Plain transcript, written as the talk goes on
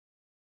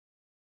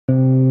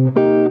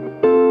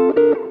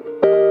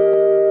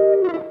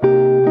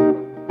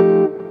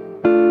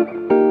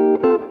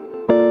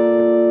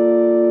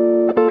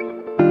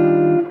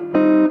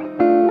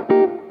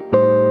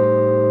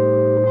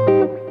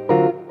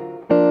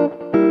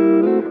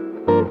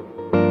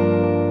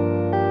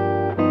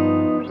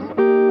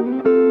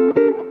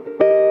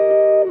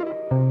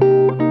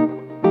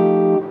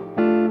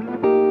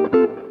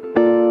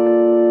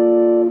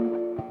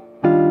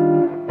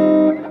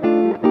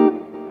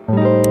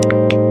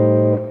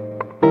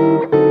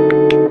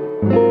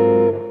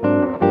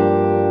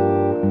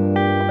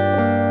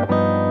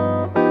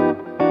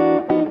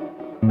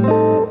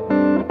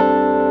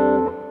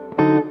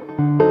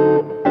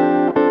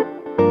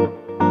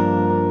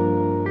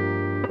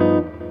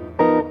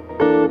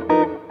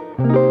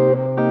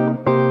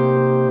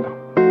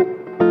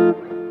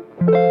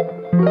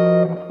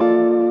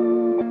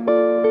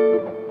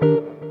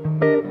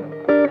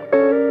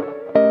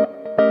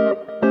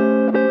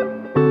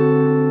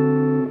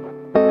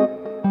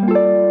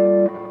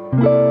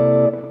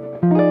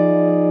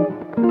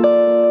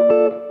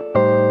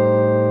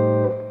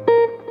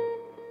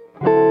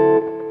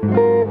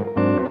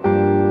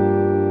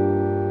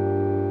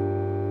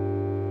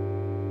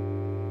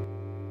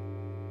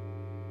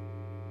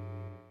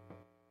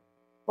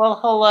Well,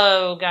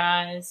 hello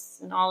guys,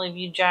 and all of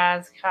you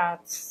jazz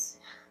cats.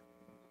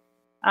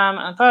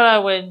 I thought I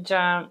would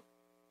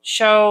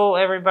show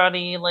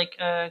everybody like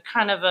a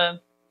kind of a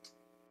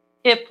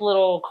hip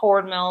little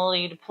chord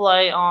melody to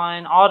play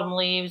on Autumn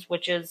Leaves,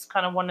 which is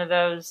kind of one of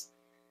those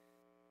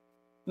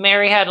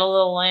Mary Had a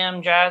Little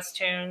Lamb jazz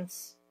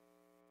tunes.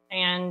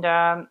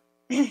 And,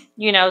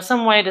 you know,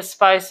 some way to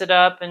spice it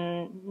up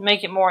and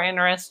make it more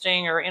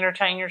interesting or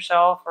entertain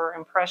yourself or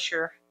impress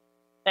your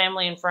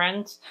family and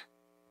friends.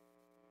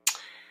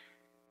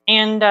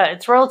 And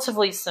it's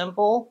relatively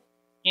simple.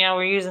 You know,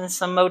 we're using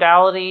some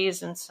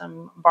modalities and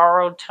some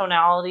borrowed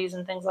tonalities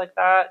and things like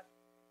that.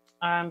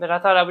 But I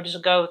thought I would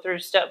just go through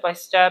step by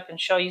step and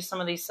show you some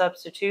of these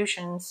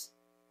substitutions.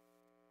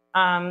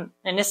 And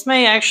this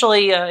may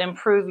actually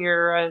improve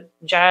your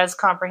jazz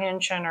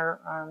comprehension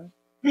or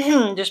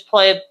just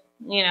play,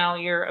 you know,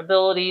 your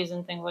abilities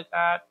and things like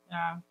that.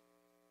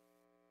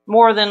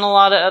 More than a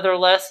lot of other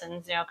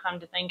lessons, you know, come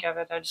to think of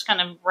it. I just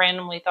kind of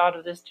randomly thought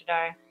of this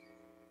today.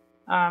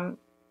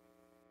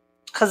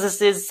 Because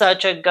this is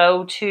such a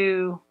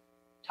go-to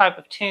type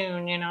of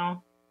tune, you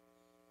know.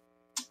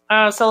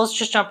 So let's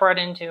just jump right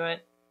into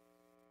it.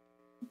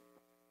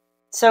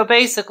 So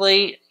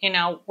basically, you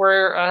know,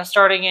 we're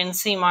starting in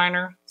C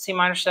minor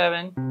 7.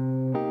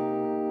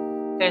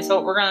 Okay, so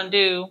what we're going to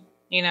do,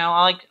 you know,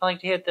 I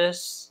like to hit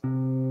this.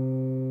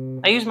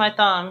 I use my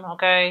thumb,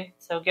 okay?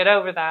 So get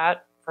over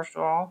that, first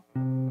of all.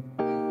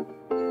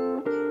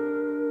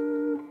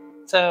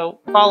 So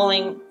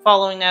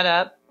following that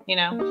up, you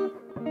know.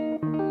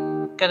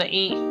 Got an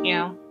E, you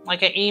know,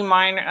 like an E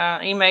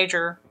minor, E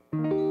major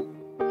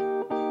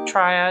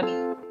triad,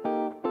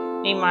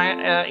 E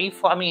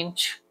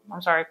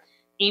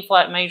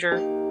flat major,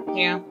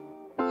 you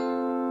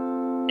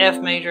know,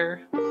 F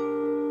major,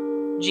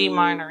 G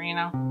minor, you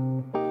know,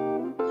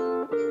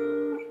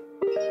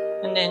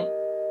 and then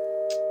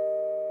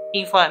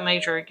E flat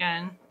major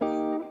again.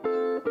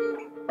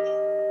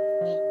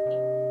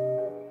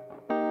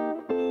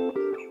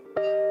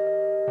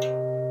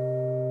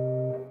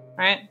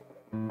 Right?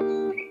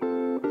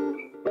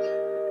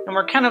 And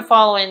we're kind of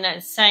following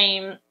that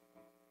same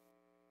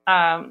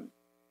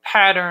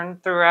pattern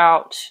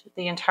throughout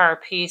the entire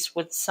piece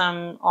with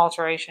some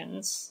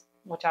alterations,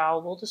 which I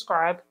will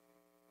describe.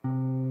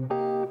 And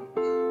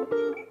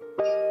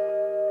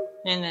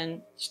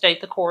then state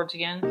the chords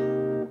again.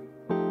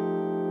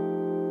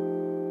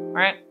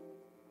 Right?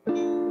 And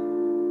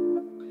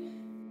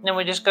then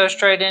we just go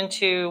straight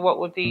into what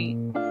would be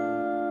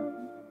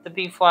the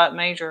B flat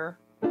major.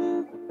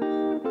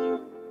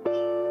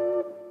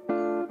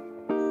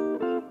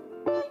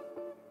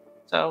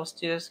 So let's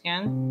do this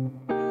again.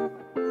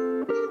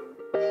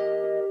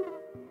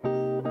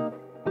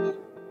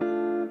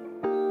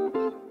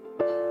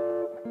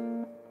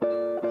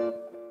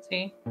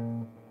 See?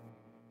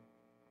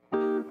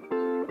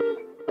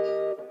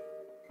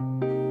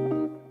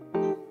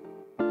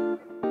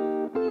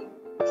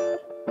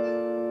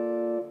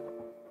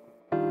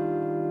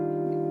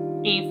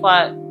 E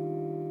flat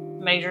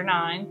major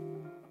 9.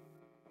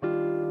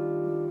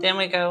 Then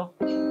we go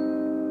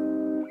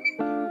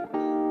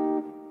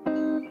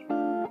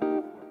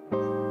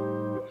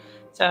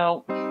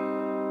so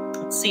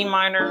C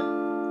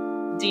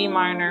minor, D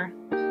minor,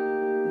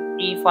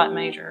 E flat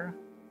major.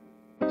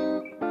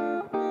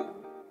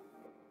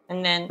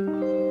 And then,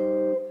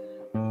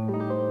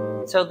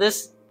 so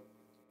this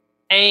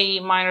A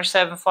minor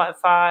 7 flat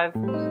 5,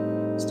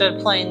 instead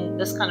of playing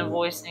this kind of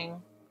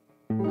voicing,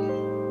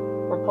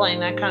 we're playing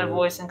that kind of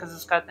voicing because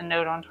it's got the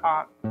note on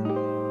top.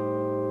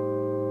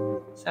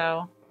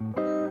 So,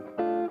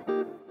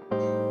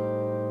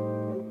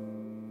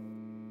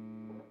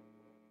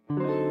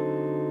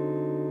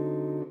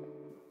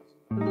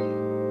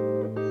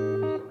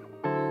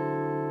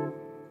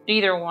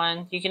 either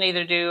one. You can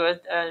either do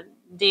a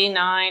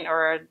D9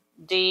 or a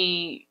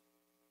D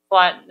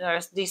flat or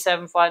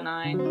D7 flat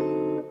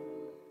 9.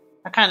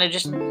 I kind of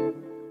just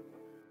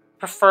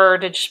prefer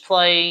to just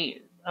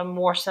play a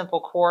more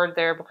simple chord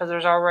there because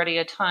there's already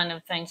a ton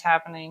of things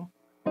happening.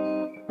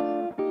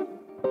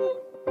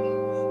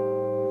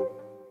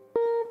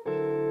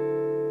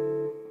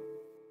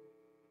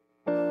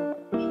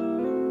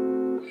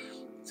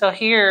 So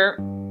here,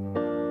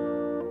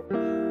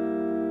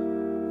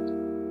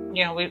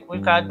 you know,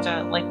 we've got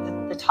like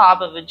the top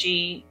of a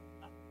G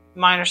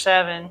minor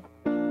 7,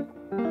 and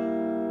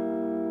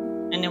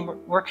then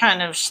we're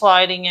kind of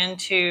sliding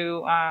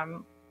into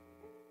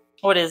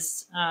what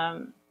is,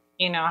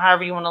 you know,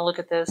 however you want to look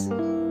at this.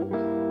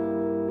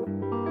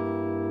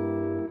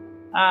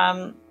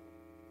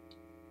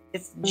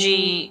 It's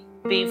G,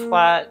 B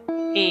flat,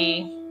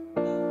 E,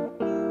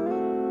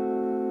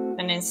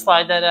 and then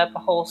slide that up a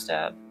whole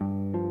step.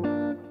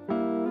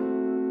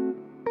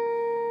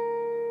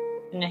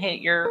 And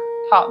hit your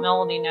top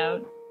melody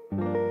note,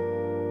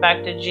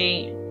 back to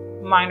G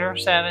minor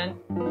 7,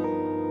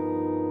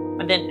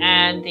 and then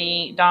add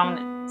the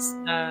dominant,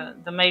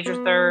 the major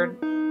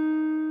 3rd,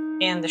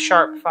 and the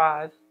sharp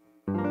 5.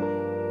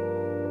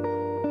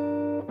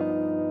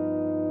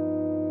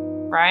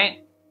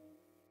 Right?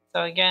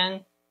 So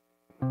again,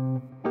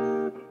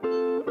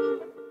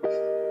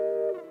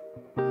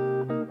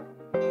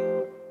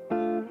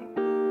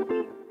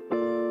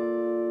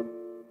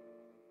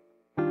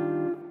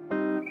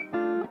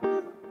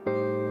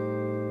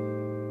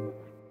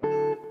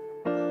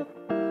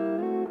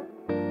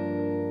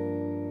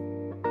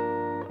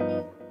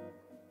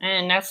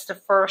 And that's the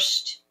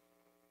first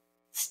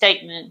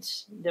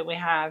statement that we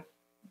have.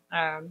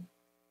 And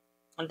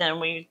then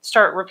we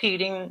start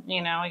repeating,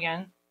 you know,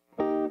 again.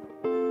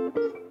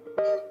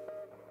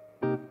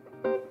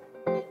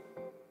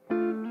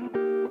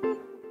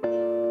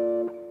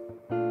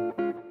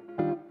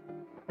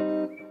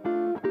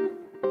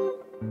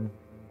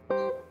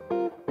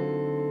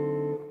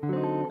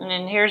 And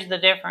then here's the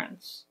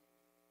difference.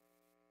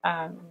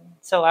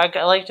 So I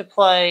like to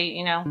play,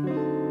 you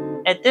know,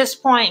 at this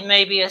point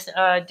maybe a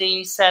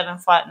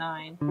D7 flat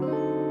 9,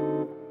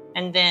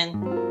 and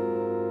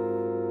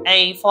then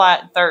A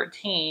flat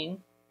 13,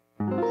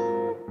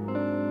 and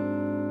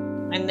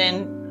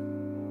then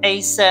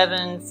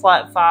A7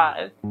 flat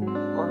 5,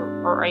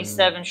 or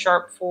A7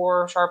 sharp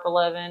 4, sharp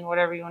 11,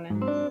 whatever you want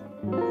to.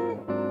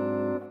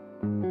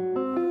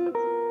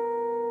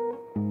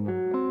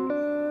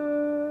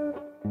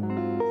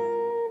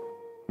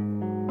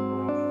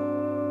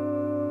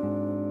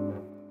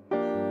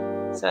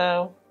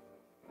 So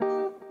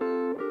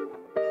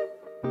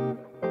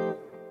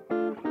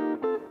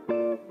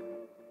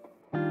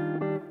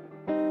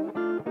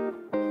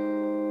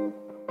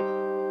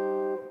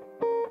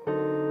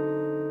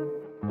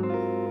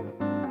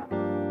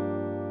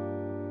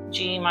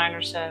G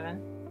minor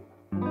 7,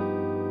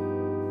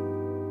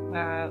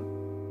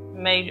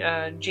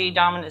 G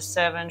dominant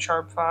 7,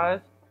 sharp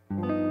 5. So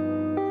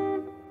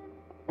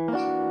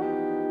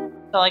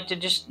I like to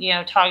just, you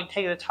know, take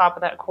the top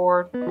of that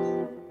chord,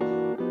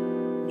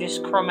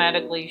 just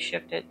chromatically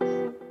shift it.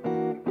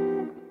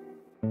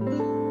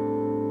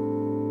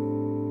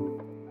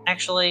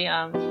 Actually,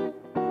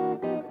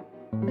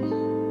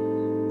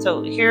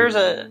 so here's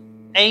a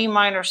A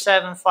minor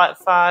 7 flat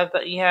 5,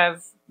 but you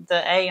have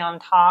the A on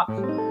top,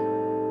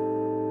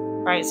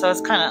 right? So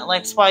it's kind of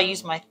like, that's why I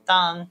use my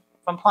thumb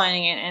if I'm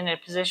playing it in a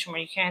position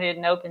where you can't hit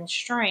an open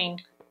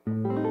string.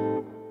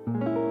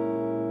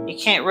 You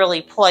can't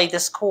really play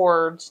this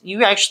chord.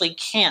 You actually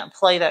can't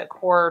play that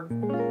chord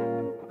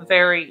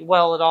very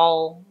well at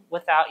all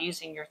without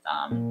using your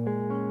thumb.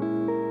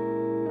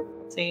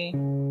 See?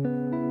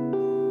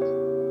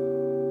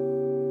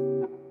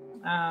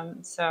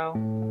 So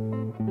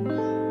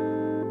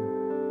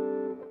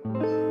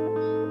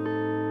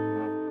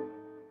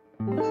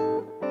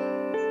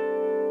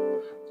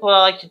what I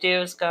like to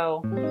do is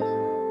go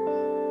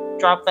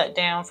drop that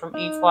down from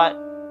E flat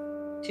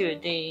to a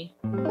D.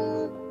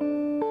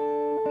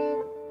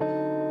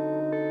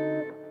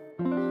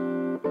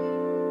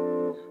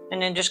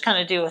 And then just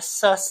kind of do a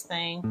sus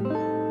thing.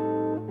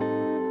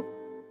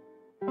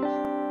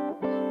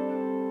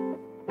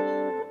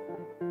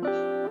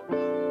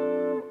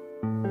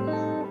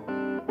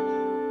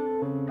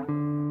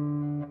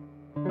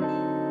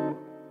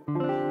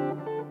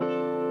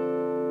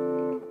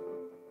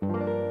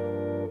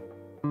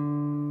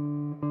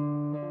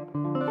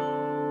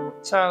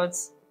 So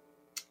it's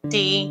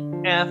D,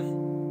 F,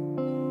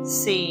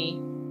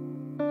 C,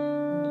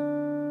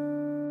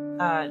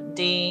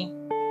 D,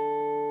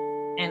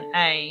 and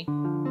A.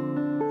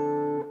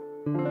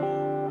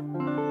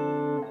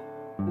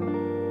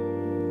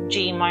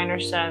 G minor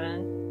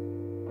 7.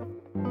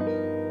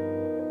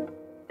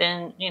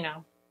 Then, you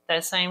know,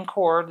 that same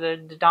chord, the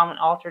dominant,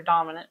 alter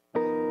dominant.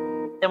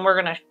 Then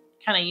we're going to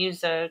kind of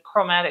use a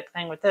chromatic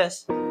thing with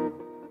this.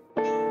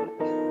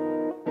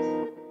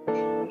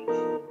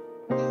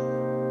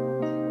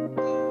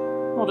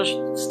 We'll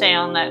just stay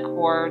on that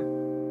chord.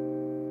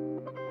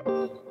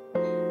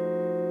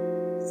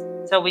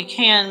 So we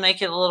can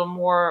make it a little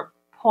more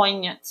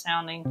poignant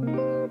sounding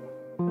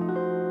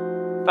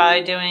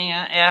by doing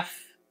a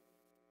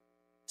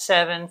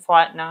F7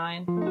 flat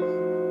 9.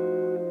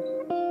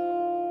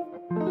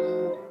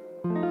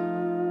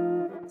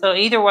 So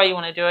either way you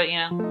want to do it, you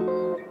know,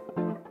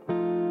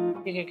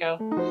 you could go,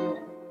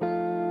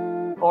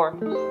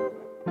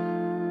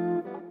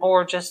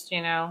 or just,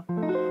 you know,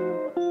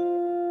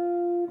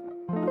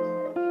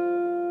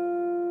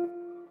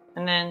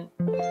 and then,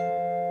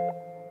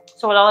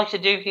 so what I like to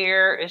do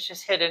here is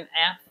just hit an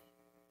F,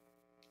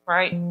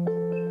 right?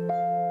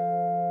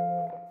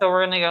 So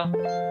we're going to go.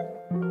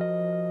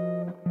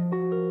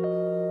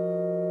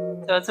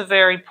 So it's a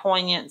very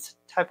poignant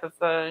type of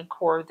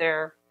chord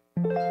there.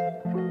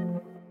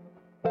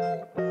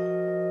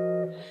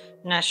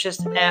 And that's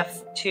just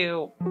F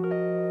to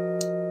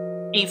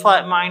E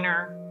flat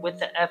minor with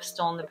the F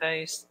still in the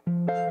bass.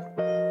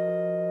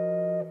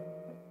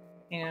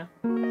 You know.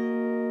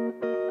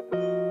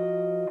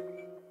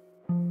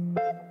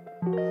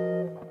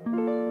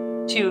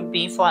 To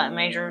B flat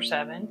major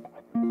 7,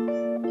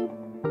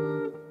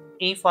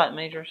 E flat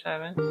major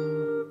 7,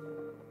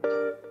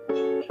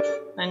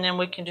 and then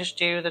we can just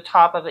do the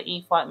top of the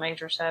E flat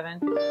major 7.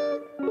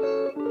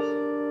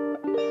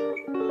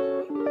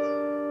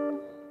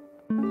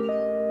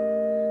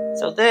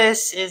 So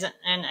this is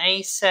an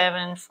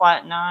A7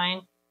 flat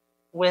 9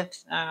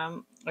 with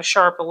a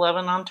sharp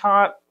 11 on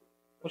top,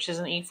 which is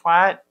an E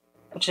flat,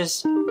 which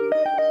is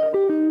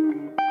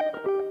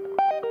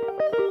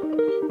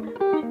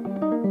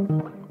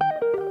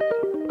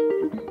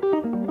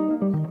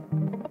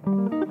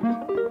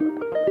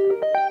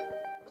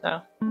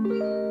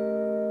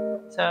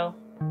so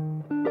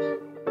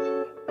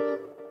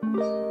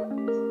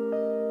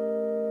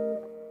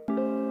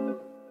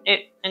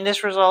it, and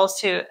this resolves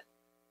to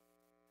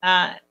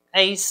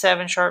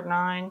A7 sharp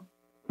 9.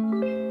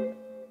 And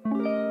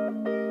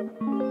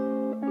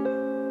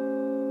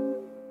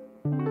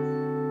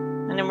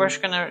then we're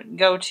just going to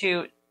go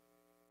to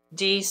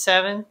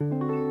D7.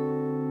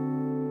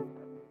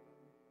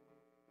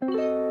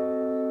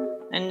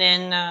 And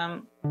then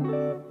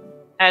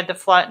add the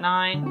flat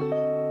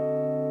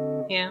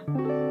 9 here.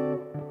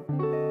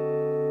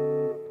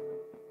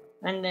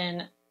 And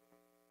then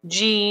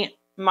G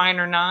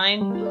minor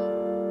 9.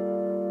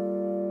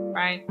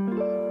 Right?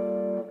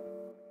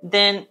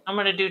 Then I'm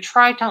going to do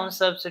tritone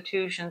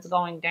substitutions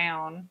going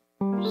down.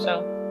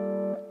 So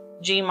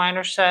G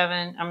minor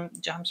 7, I'm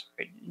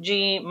sorry,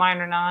 G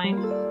minor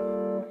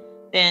 9,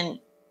 then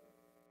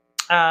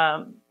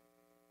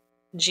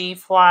G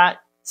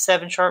flat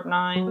 7 sharp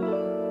 9,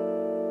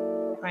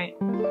 right?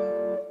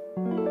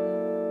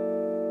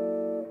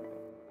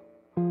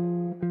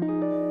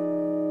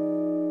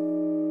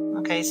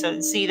 Okay, so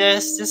see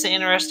this is an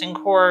interesting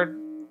chord.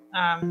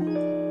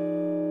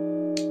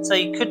 So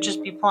you could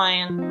just be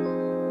playing.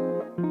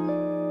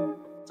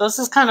 So this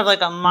is kind of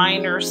like a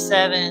minor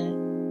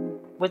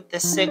 7 with the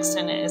 6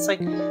 in it.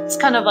 It's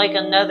kind of like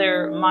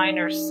another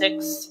minor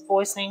 6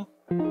 voicing.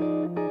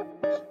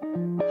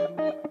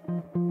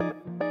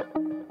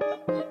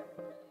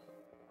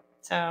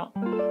 So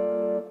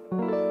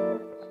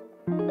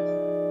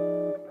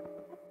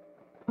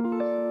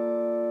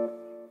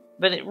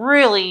but it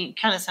really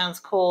kind of sounds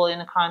cool in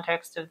the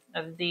context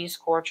of these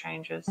chord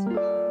changes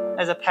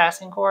as a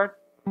passing chord.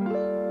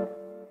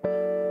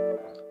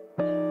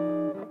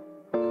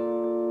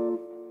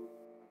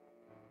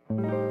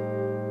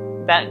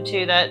 Back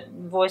to that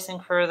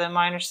voicing for the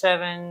minor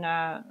 7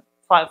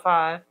 flat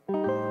 5.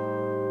 And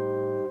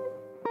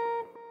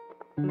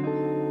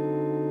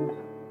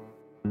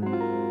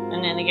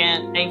then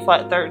again, A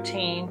flat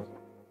 13.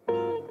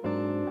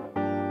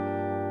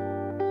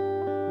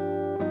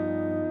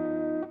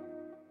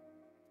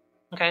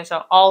 Okay,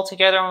 so all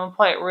together I'm going to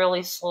play it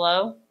really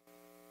slow.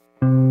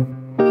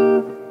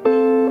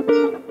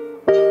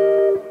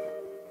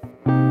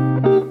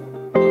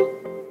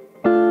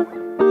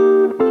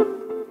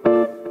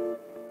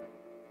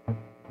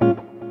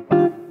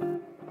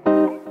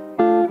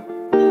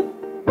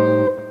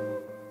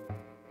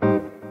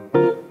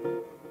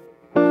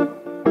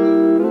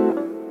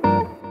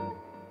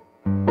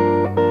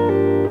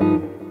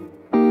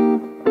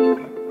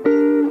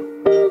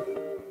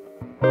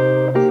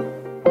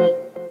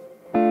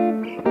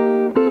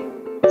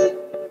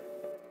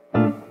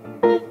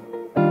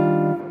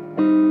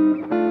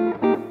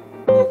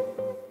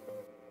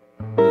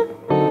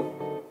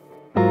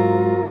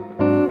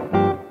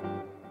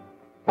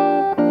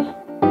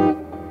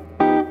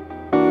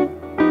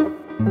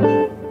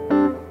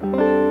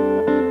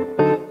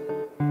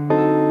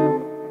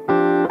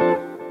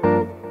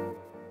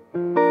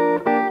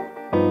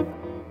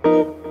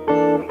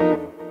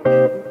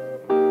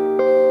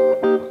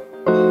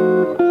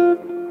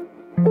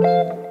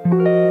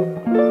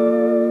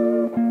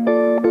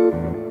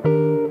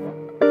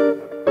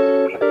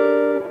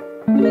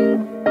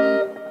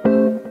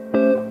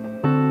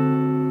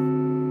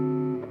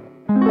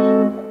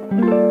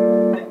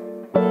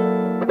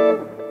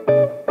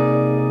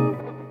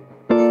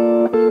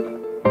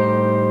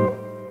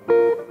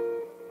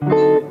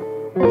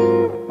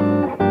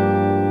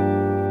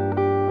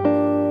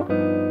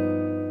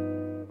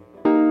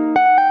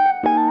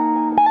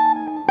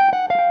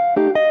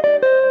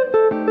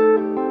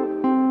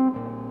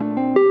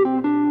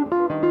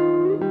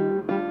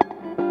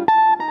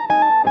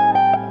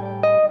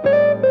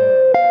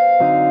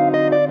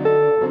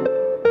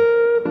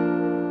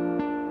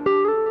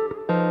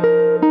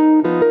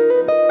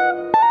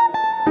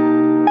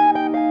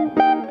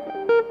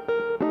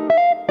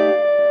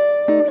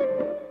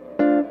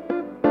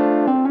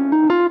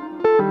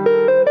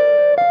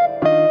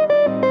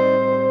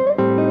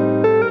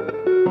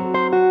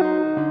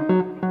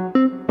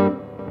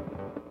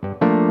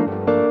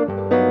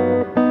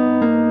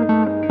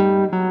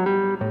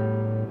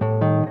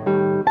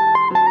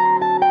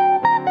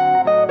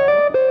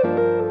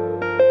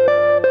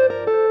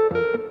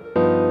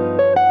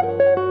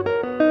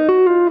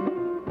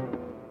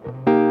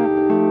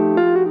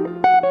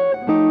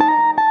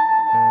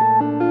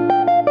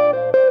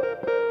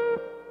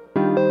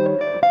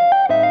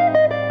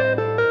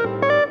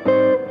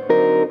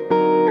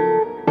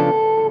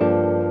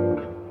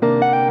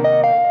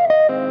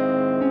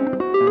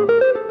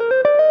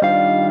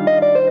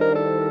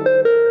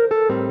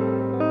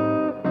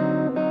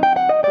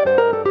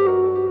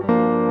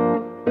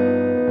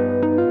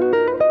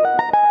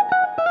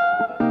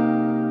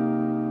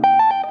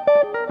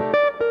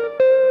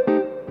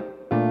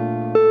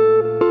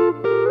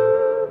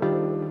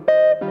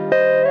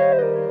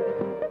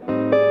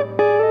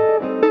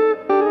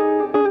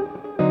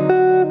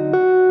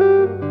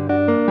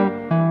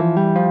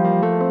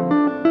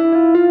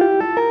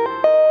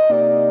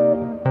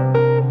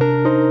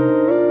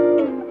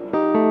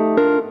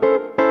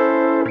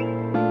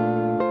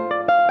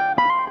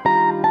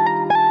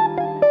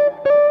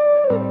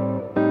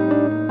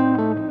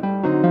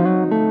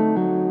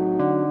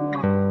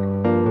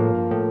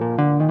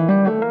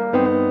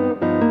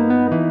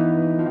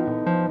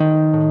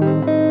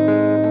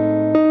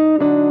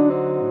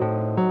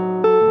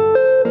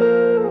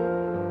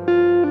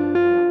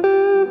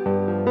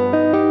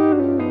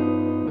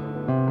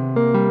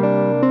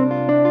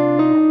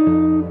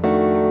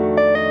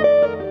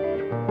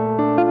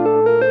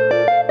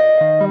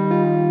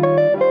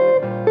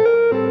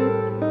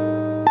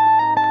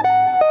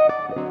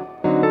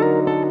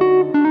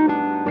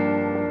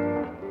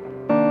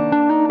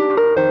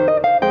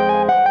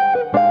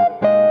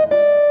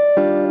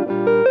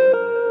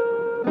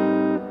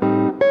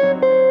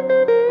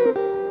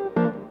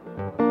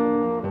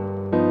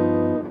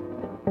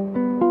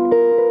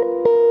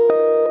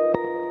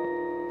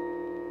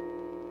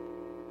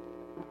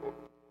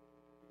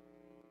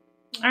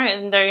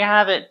 And there you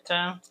have it.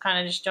 Kind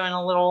of just doing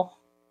a little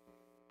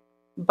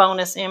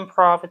bonus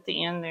improv at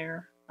the end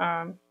there.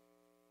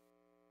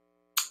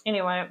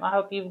 Anyway, I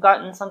hope you've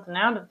gotten something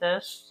out of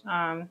this.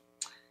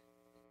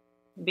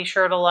 Be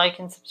sure to like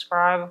and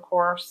subscribe, of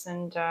course,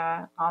 and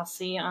I'll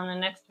see you on the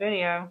next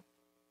video.